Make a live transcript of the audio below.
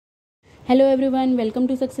Hello everyone, welcome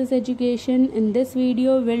to Success Education. In this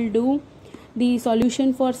video we'll do the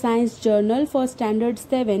solution for science journal for standard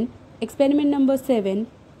 7, experiment number 7.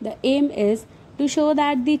 The aim is to show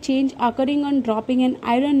that the change occurring on dropping an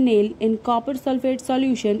iron nail in copper sulphate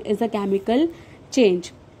solution is a chemical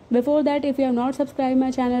change. Before that, if you have not subscribed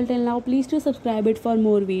my channel till now, please do subscribe it for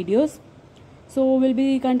more videos. So we'll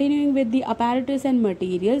be continuing with the apparatus and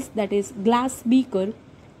materials, that is glass beaker,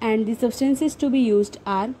 and the substances to be used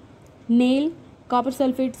are nail, copper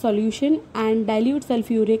sulphate solution and dilute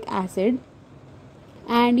sulfuric acid.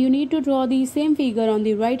 And you need to draw the same figure on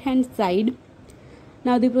the right hand side.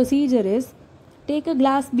 Now the procedure is, take a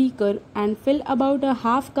glass beaker and fill about a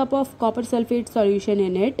half cup of copper sulphate solution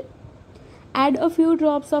in it. Add a few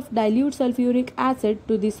drops of dilute sulfuric acid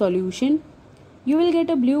to the solution. You will get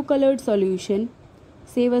a blue colored solution.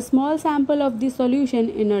 Save a small sample of the solution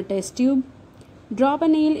in a test tube. Drop a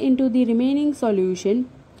nail into the remaining solution.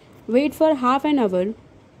 Wait for half an hour.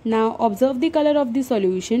 Now observe the color of the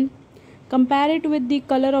solution. Compare it with the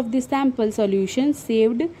color of the sample solution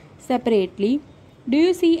saved separately. Do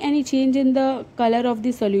you see any change in the color of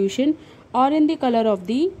the solution or in the color of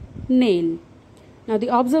the nail? Now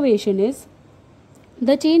the observation is,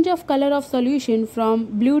 the change of color of solution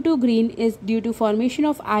from blue to green is due to formation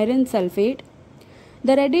of iron sulphate.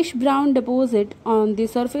 The reddish brown deposit on the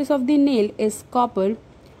surface of the nail is copper,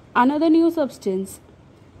 another new substance.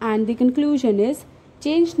 And the conclusion is,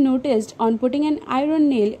 change noticed on putting an iron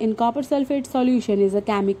nail in copper sulphate solution is a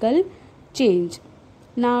chemical change.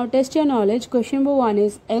 Now test your knowledge. Question number 1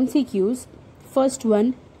 is MCQs. First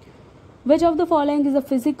one, which of the following is a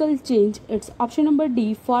physical change? It's option number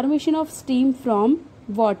D, formation of steam from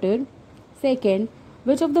water. Second,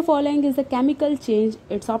 which of the following is a chemical change?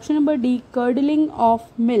 It's option number D, curdling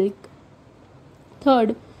of milk.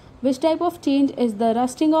 Third, which type of change is the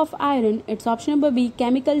rusting of iron? It's option number B,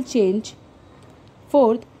 chemical change.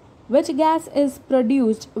 Fourth, which gas is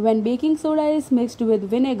produced when baking soda is mixed with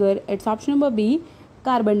vinegar? It's option number B,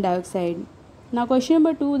 carbon dioxide. Now question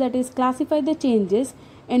number 2, that is classify the changes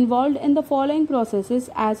involved in the following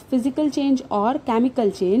processes as physical change or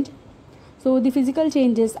chemical change. So the physical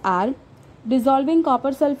changes are dissolving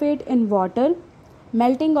copper sulphate in water,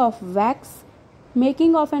 melting of wax,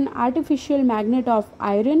 making of an artificial magnet of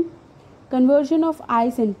iron, conversion of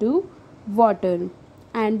ice into water.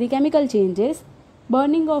 And the chemical changes: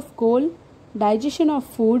 burning of coal, digestion of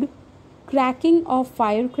food, cracking of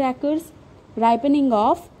firecrackers, ripening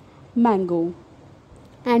of mango.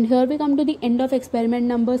 And here we come to the end of experiment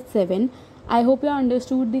number 7. I hope you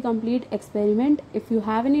understood the complete experiment. If you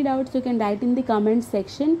have any doubts, you can write in the comment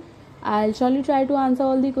section. I'll surely try to answer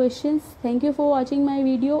all the questions. Thank you for watching my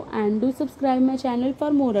video and do subscribe my channel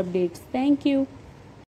for more updates. Thank you.